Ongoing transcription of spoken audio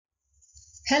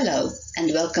Hello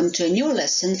and welcome to a new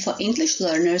lesson for English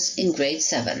learners in grade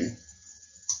 7.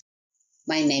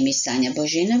 My name is Sanja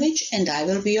Božinović and I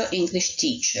will be your English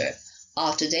teacher.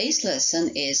 Our today's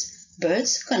lesson is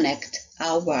Birds Connect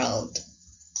Our World.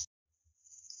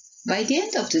 By the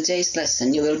end of today's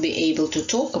lesson you will be able to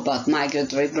talk about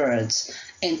migratory birds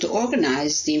and to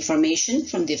organize the information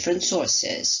from different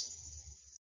sources.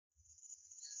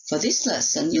 For this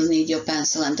lesson you'll need your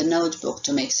pencil and a notebook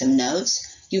to make some notes.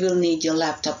 You will need your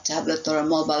laptop, tablet or a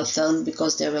mobile phone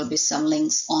because there will be some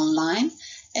links online,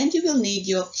 and you will need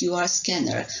your QR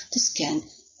scanner to scan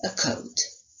a code.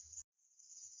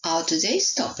 Our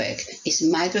today's topic is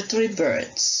migratory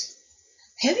birds.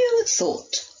 Have you ever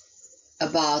thought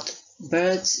about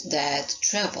birds that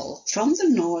travel from the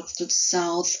north to the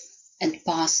south and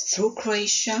pass through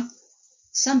Croatia?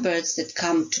 Some birds that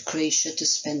come to Croatia to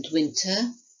spend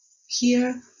winter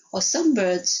here, or some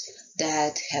birds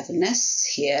that have nests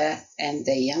here and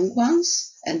their young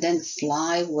ones and then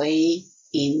fly away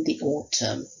in the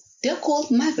autumn. They are called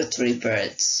migratory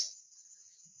birds.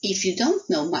 If you don't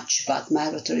know much about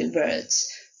migratory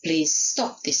birds, please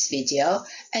stop this video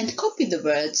and copy the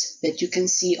words that you can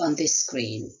see on this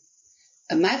screen.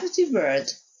 A migratory bird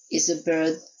is a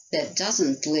bird that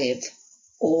doesn't live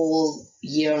all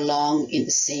year long in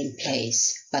the same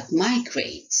place, but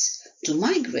migrates. To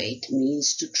migrate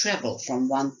means to travel from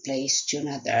one place to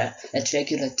another at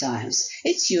regular times.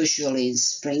 It's usually in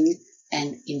spring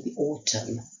and in the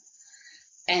autumn.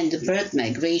 And the bird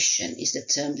migration is the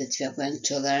term that we are going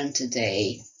to learn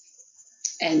today.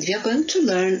 And we are going to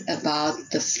learn about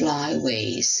the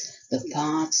flyways, the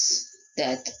paths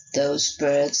that those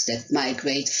birds that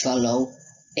migrate follow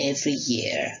every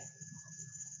year.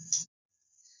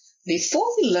 Before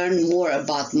we learn more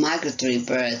about migratory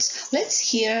birds, let's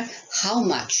hear how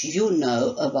much you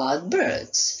know about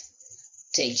birds.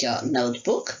 Take your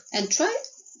notebook and try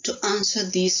to answer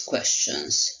these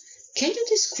questions. Can you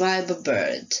describe a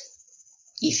bird?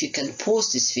 If you can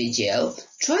pause this video,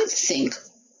 try to think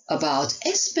about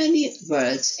as many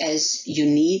words as you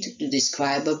need to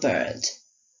describe a bird.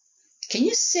 Can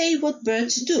you say what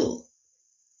birds do?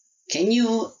 Can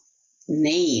you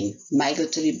name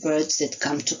migratory birds that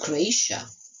come to Croatia?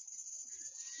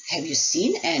 Have you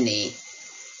seen any?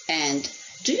 And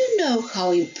do you know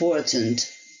how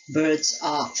important birds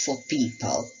are for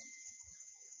people?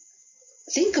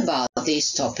 Think about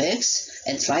these topics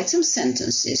and write some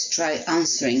sentences. Try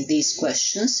answering these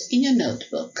questions in your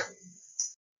notebook.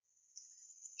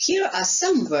 Here are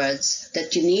some words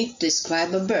that you need to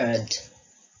describe a bird.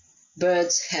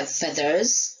 Birds have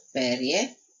feathers,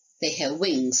 perje. They have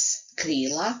wings,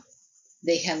 krila.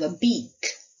 They have a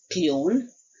beak, kljun.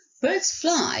 Birds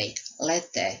fly,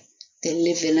 lete. They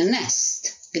live in a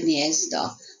nest,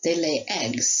 gnezdo. They lay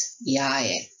eggs,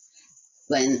 jaje.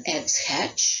 When eggs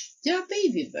hatch, they are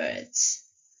baby birds.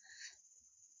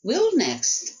 We'll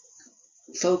next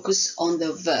focus on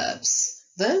the verbs.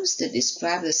 Verbs that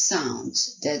describe the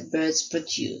sounds that birds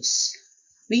produce.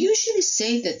 We usually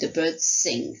say that the birds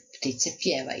sing, ptice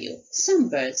pjevaju. Some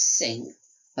birds sing.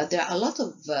 But there are a lot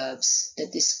of verbs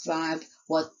that describe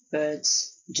what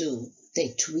birds do. They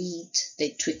tweet,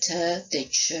 they twitter, they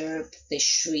chirp, they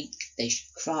shriek, they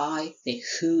cry, they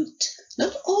hoot.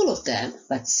 Not all of them,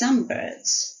 but some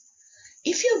birds.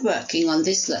 If you're working on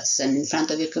this lesson in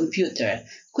front of your computer,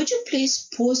 could you please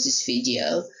pause this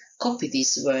video, copy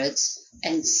these words,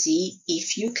 and see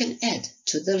if you can add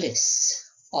to the list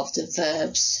of the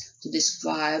verbs to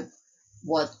describe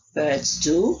what birds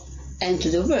do, and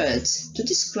to the words to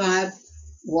describe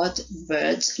what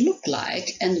birds look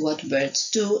like and what birds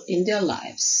do in their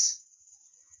lives.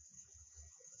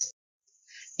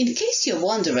 In case you're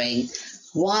wondering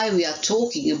why we are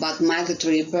talking about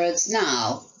migratory birds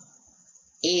now,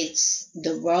 it's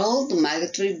the World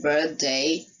Migratory Bird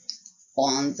Day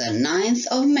on the 9th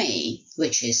of May,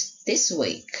 which is this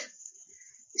week.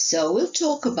 So we'll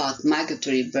talk about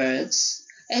migratory birds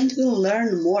and we'll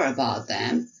learn more about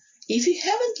them. If you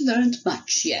haven't learned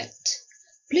much yet,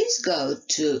 please go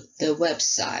to the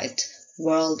website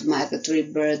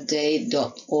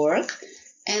worldmigratorybirdday.org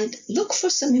and look for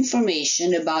some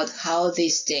information about how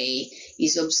this day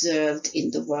is observed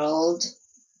in the world.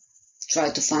 Try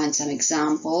to find some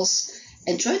examples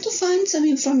and try to find some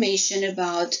information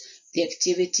about the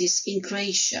activities in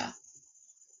Croatia.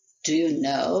 Do you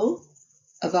know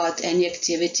about any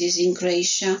activities in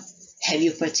Croatia? Have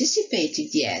you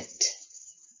participated yet?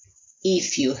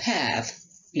 If you have,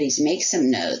 please make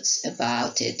some notes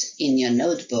about it in your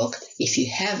notebook. If you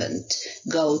haven't,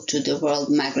 go to the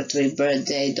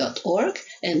worldmigratorybirdday.org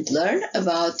and learn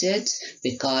about it,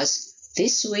 because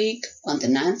This week, on the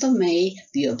 9th of May,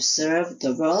 we observe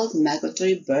the World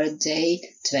Migratory Bird Day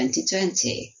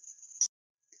 2020.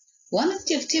 One of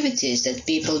the activities that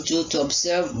people do to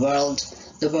observe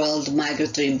the World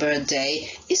Migratory Bird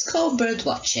Day is called bird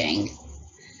watching.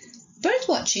 Bird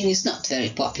watching is not very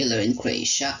popular in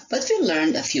Croatia, but we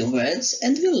learned a few words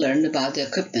and we learned about the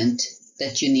equipment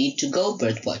that you need to go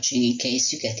bird watching in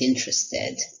case you get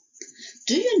interested.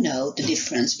 Do you know the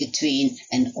difference between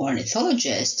an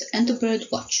ornithologist and a bird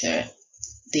watcher?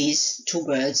 These two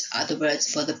words are the words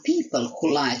for the people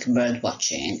who like bird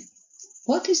watching.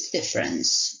 What is the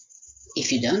difference?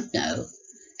 If you don't know,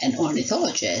 an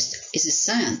ornithologist is a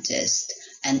scientist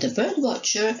and a bird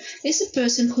watcher is a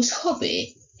person whose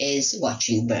hobby is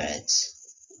watching birds.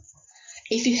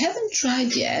 If you haven't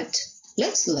tried yet,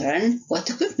 let's learn what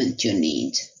equipment you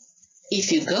need.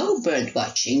 If you go bird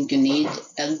watching, you need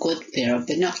a good pair of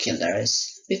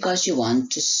binoculars because you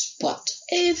want to spot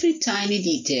every tiny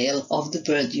detail of the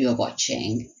bird you are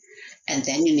watching. And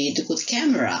then you need a good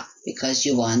camera because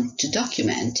you want to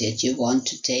document it. You want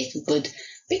to take a good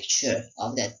picture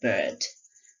of that bird.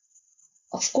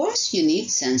 Of course, you need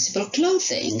sensible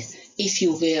clothing. If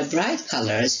you wear bright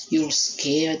colors, you'll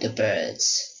scare the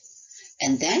birds.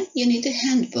 And then you need a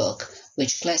handbook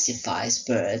which classifies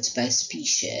birds by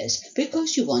species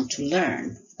because you want to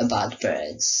learn about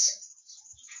birds.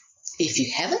 If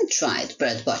you haven't tried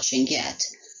bird watching yet,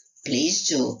 please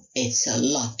do. It's a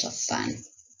lot of fun.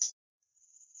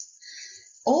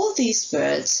 All these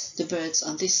birds, the birds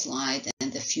on this slide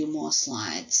and a few more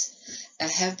slides,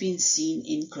 have been seen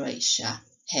in Croatia.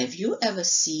 Have you ever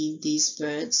seen these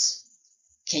birds?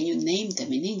 Can you name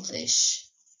them in English?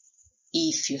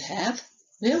 If you have,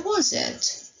 where was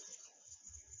it?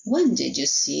 When did you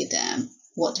see them?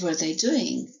 What were they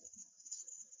doing?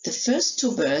 The first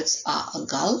two birds are a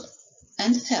gull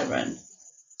and a heron.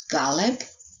 Galeb,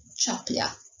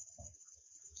 Čaplja.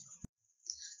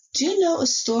 Do you know a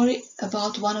story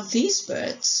about one of these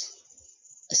birds?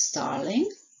 A starling,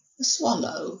 a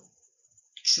swallow.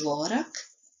 Čvorak,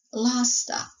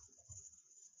 lasta.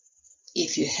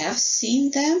 If you have seen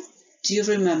them, do you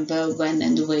remember when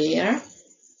and where?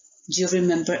 Do you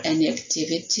remember any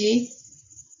activity?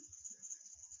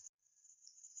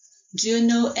 Do you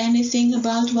know anything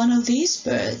about one of these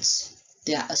birds?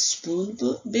 They are a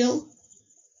spoonbill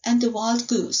and a wild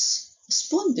goose. A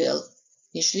spoonbill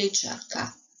is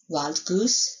žličarka, wild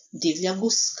goose, divlja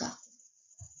guska.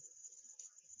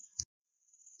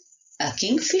 A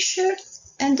kingfisher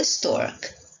and a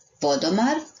stork,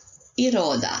 podomar I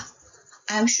roda.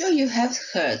 I'm sure you have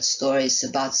heard stories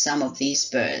about some of these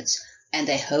birds, and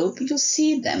I hope you'll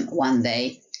see them one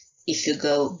day if you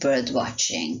go bird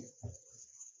watching.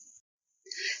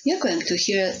 You're going to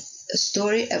hear a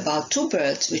story about two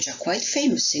birds which are quite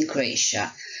famous in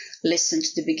Croatia. Listen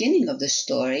to the beginning of the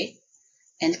story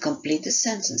and complete the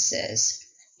sentences.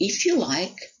 If you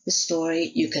like the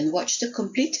story, you can watch the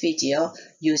complete video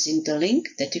using the link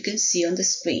that you can see on the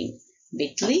screen.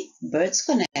 bit.ly Birds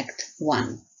Connect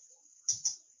 1.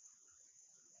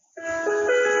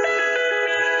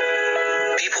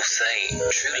 People say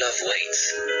true love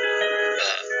waits,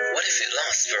 but what if it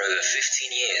lasts for over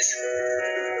 15 years?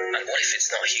 And what if it's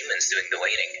not humans doing the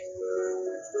waiting?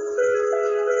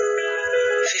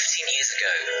 15 years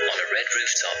ago, on a red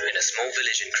rooftop in a small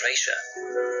village in Croatia,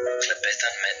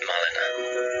 Klepetan met Malena,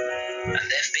 and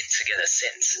they've been together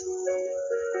since.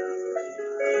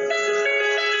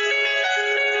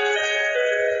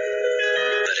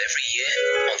 But every year,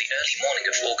 on the early morning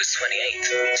of August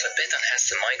 28th, Klepetan has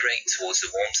to migrate towards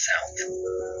the warm south.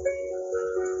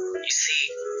 You see,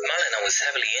 Malena was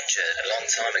heavily injured a long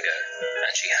time ago,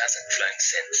 and she hasn't flown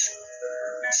since.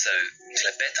 So,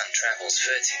 Klepetan travels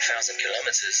 13,000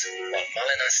 kilometers, while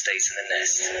Malena stays in the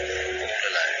nest, all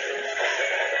alone.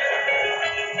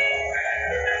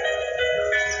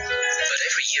 But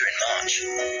every year in March,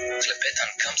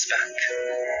 Klepetan comes back.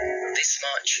 This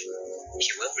March,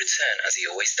 he will return as he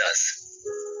always does.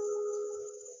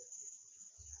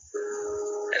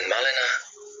 And Malena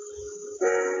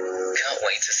can't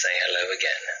wait to say hello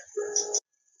again.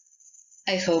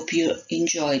 I hope you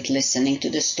enjoyed listening to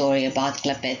the story about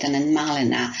Klepetan and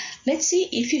Malena. Let's see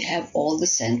if you have all the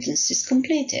sentences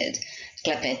completed.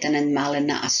 Klepetan and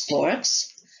Malena are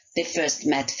storks. They first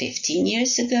met 15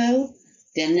 years ago.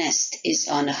 Their nest is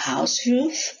on a house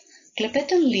roof.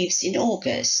 Klepetan leaves in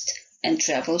August and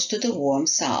travels to the warm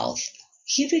south.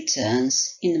 He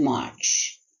returns in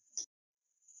March.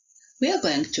 We are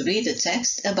going to read a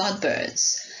text about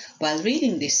birds. While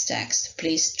reading this text,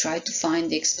 please try to find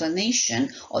the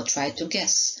explanation or try to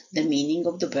guess the meaning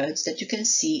of the birds that you can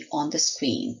see on the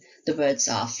screen. The birds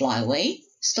are fly away,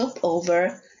 stop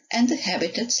over, and the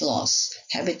habitat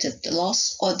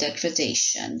loss or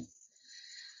degradation.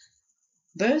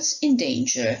 Birds in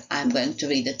danger. I'm going to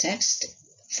read the text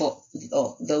for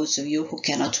those of you who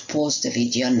cannot pause the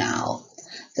video now.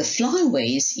 The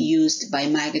flyways used by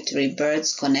migratory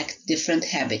birds connect different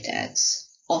habitats.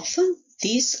 Often,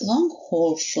 these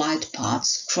long-haul flight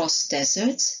paths cross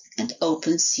deserts and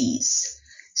open seas.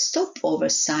 Stopover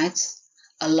sites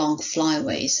along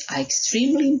flyways are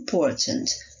extremely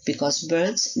important because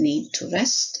birds need to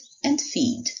rest and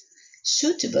feed.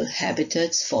 Suitable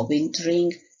habitats for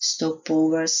wintering,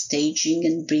 stopover, staging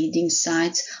and breeding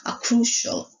sites are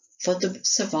crucial for the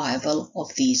survival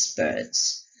of these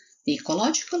birds. The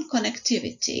ecological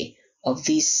connectivity of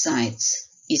these sites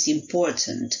is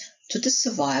important to the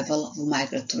survival of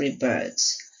migratory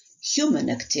birds. Human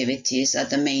activities are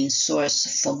the main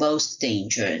source for most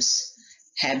dangers.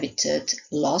 Habitat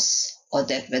loss or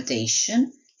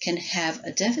degradation can have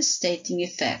a devastating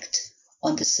effect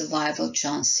on the survival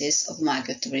chances of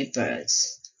migratory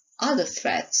birds. Other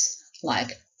threats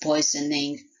like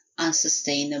poisoning,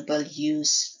 unsustainable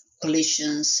use,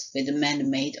 collisions with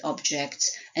man-made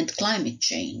objects, and climate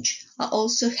change are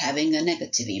also having a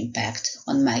negative impact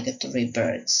on migratory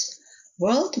birds.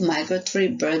 World Migratory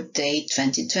Bird Day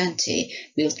 2020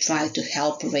 will try to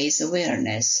help raise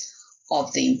awareness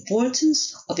of the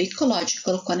importance of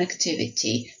ecological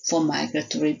connectivity for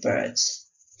migratory birds.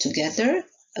 Together,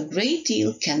 a great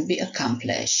deal can be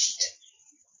accomplished.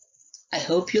 I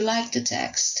hope you like the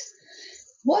text.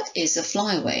 What is a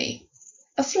flyway?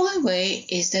 A flyway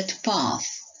is that path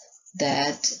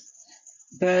that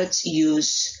birds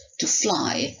use to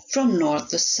fly from north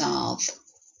to south.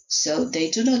 So they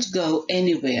do not go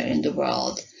anywhere in the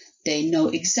world. They know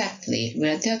exactly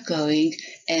where they're going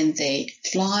and they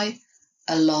fly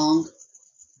along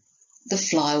the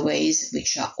flyways,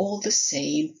 which are all the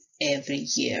same every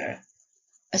year.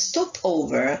 A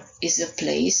stopover is a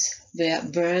place where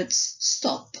birds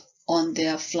stop on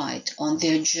their flight, on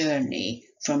their journey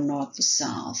from north to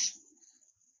south.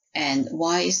 And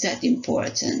why is that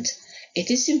important? It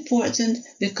is important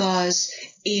because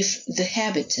if the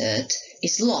habitat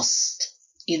is lost,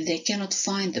 if they cannot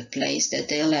find the place that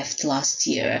they left last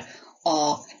year,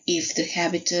 or if the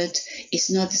habitat is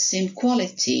not the same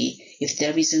quality, if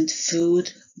there isn't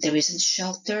food, there isn't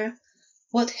shelter,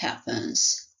 what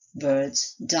happens?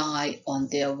 Birds die on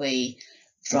their way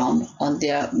on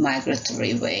their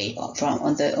migratory way,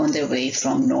 on their way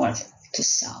from north to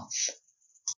south.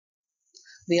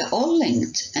 We are all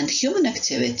linked, and human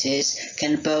activities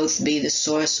can both be the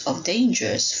source of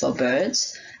dangers for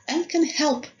birds and can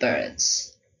help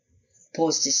birds.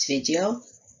 Pause this video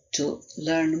to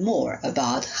learn more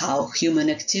about how human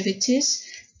activities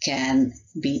can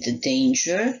be the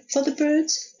danger for the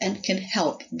birds and can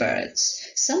help birds.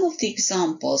 Some of the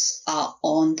examples are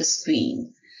on the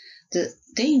screen. The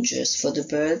dangers for the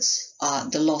birds are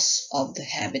the loss of the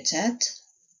habitat,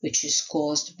 which is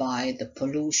caused by the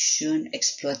pollution,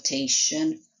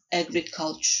 exploitation,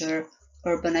 agriculture,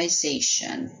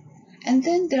 urbanization. And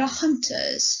then there are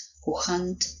hunters who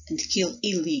hunt and kill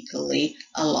illegally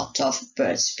a lot of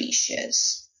bird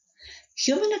species.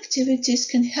 Human activities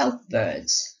can help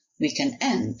birds. We can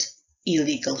end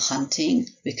illegal hunting,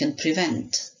 we can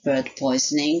prevent bird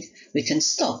poisoning, we can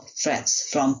stop threats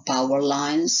from power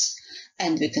lines,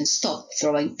 and we can stop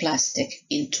throwing plastic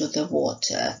into the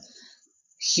water.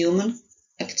 Human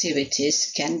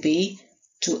activities can be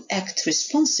to act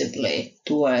responsibly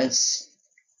towards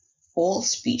all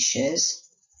species,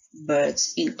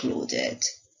 birds included.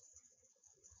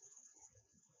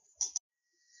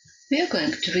 We are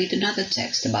going to read another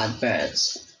text about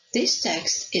birds. This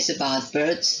text is about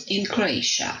birds in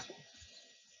Croatia.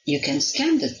 You can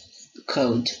scan the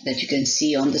code that you can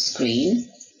see on the screen.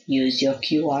 Use your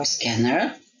QR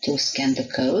scanner to scan the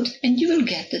code and you will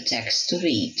get the text to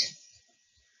read.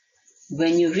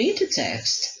 When you read the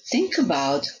text, think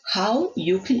about how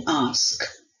you can ask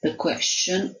the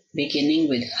question beginning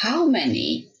with how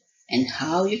many and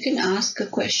how you can ask a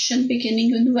question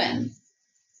beginning with when.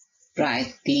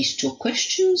 Write these two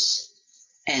questions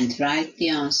and write the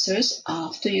answers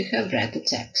after you have read the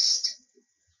text.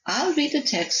 I'll read the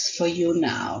text for you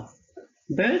now.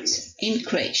 Birds in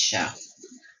Croatia.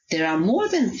 There are more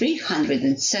than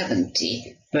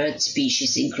 370 bird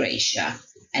species in Croatia,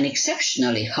 an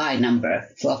exceptionally high number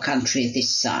for a country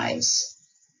this size.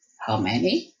 How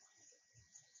many?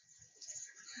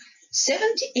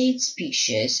 78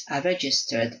 species are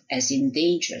registered as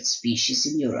endangered species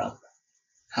in Europe.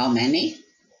 How many?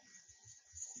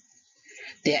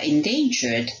 They are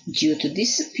endangered due to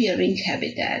disappearing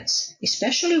habitats,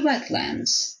 especially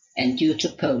wetlands, and due to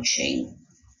poaching.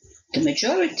 The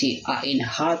majority are in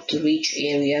hard-to-reach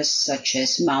areas such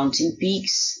as mountain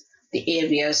peaks, the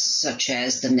areas such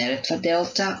as the Neretva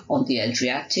Delta on the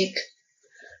Adriatic,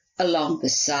 along the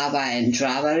Sava and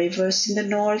Drava rivers in the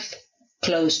north,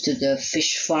 close to the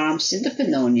fish farms in the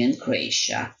Pannonian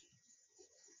Croatia.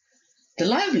 The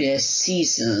liveliest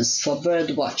seasons for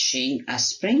bird watching are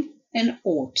spring and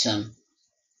autumn.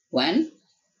 When?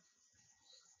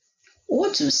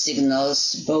 Autumn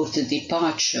signals both the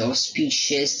departure of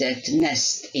species that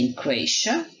nest in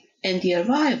Croatia and the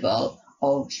arrival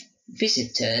of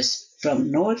visitors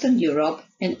from Northern Europe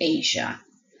and Asia.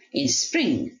 In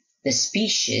spring, the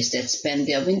species that spend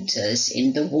their winters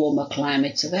in the warmer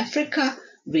climates of Africa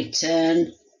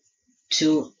return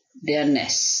to their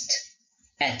nest.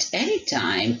 At any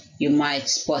time, you might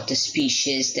spot a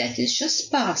species that is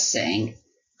just passing.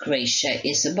 Croatia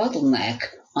is a bottleneck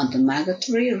on the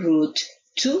migratory route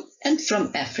to and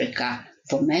from Africa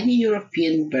for many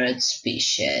European bird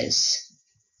species.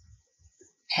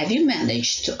 Have you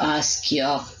managed to ask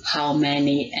your how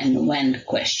many and when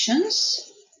questions?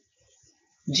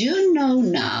 Do you know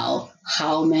now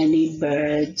how many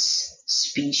bird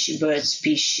species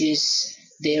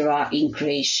there are in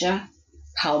Croatia?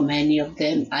 How many of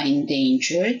them are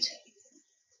endangered?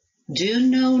 Do you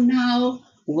know now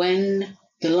when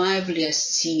the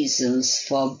liveliest seasons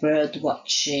for bird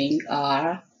watching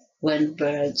are, when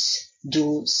birds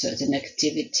do certain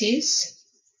activities?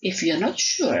 If you're not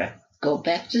sure, go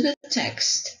back to the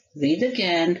text, read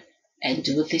again, and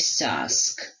do this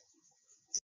task.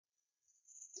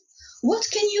 What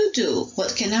can you do?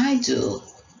 What can I do?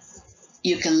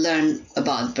 You can learn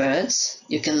about birds,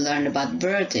 you can learn about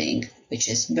birding, which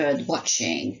is bird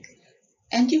watching,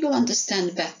 and you will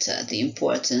understand better the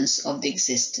importance of the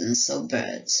existence of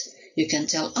birds. You can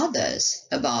tell others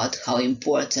about how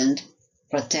important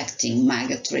protecting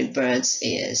migratory birds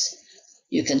is.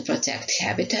 You can protect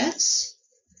habitats,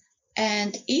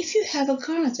 and if you have a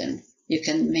garden, you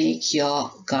can make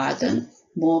your garden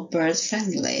more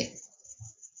bird-friendly.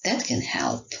 That can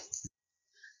help.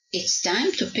 It's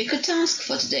time to pick a task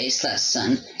for today's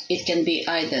lesson. It can be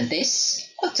either this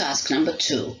or task number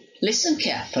 2. Listen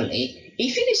carefully.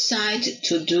 If you decide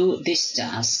to do this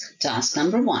task, task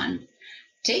number 1,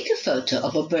 take a photo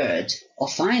of a bird or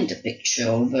find a picture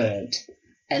of a bird,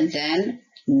 and then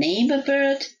name a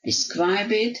bird,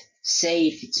 describe it, say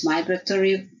if it's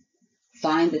migratory,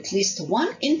 find at least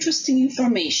one interesting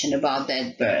information about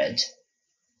that bird.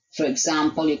 For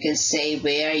example, you can say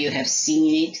where you have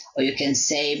seen it, or you can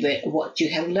say what you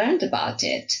have learned about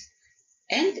it.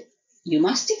 And you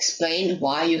must explain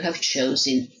why you have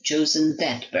chosen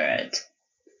that bird.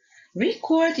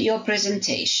 Record your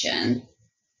presentation,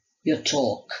 your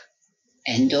talk,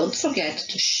 and don't forget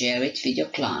to share it with your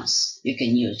class. You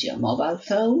can use your mobile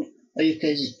phone, or you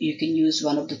can use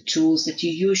one of the tools that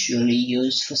you usually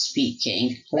use for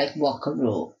speaking, like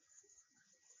Walkaroo.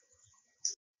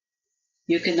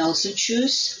 You can also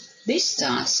choose this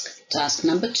task, task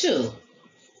number 2.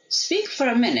 Speak for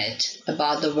a minute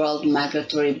about the World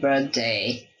Migratory Bird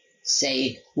Day.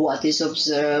 Say what is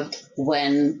observed,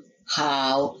 when,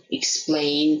 how,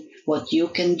 explain what you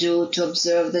can do to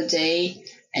observe the day,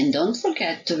 and don't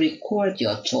forget to record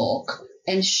your talk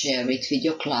and share it with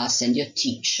your class and your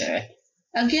teacher.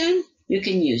 Again, you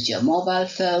can use your mobile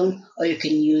phone, or you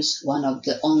can use one of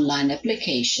the online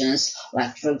applications,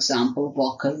 like for example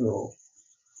Walkaroo.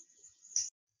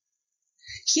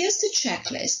 Here's the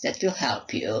checklist that will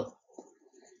help you.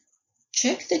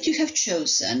 Check that you have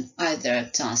chosen either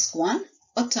task 1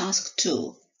 or task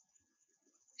 2.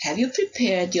 Have you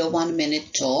prepared your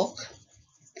 1-minute talk?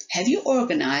 Have you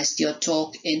organized your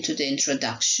talk into the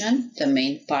introduction, the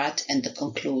main part, and the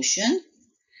conclusion?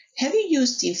 Have you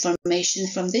used the information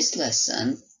from this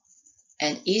lesson?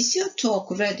 And is your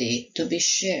talk ready to be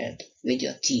shared with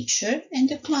your teacher and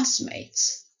your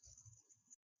classmates?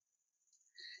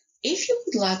 If you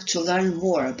would like to learn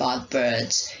more about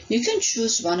birds, you can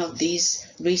choose one of these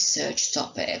research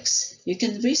topics. You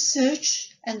can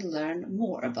research and learn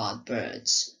more about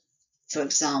birds. For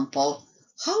example,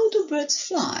 how do birds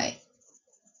fly?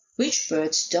 Which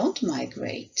birds don't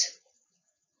migrate?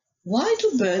 Why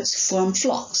do birds form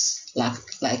flocks,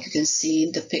 like you can see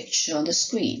in the picture on the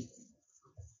screen?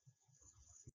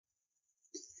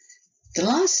 The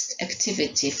last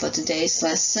activity for today's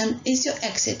lesson is your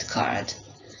exit card.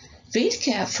 Read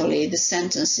carefully the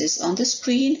sentences on the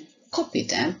screen, copy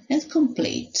them, and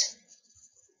complete.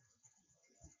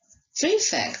 3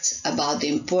 facts about the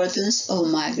importance of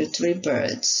migratory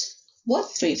birds.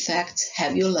 What 3 facts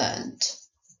have you learned?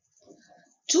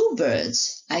 2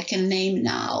 birds I can name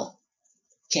now.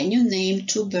 Can you name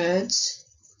 2 birds?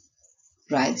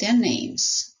 Write their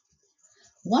names.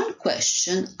 One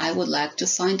question I would like to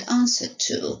find answer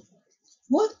to.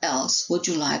 What else would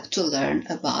you like to learn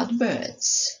about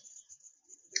birds?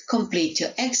 Complete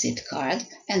your exit card,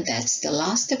 and that's the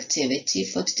last activity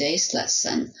for today's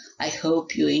lesson. I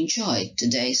hope you enjoyed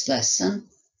today's lesson.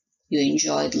 You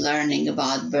enjoyed learning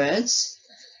about birds,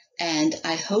 and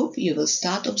I hope you will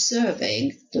start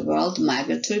observing the World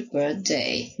Migratory Bird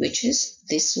Day, which is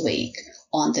this week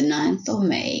on the 9th of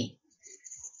May.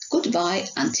 Goodbye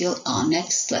until our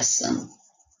next lesson.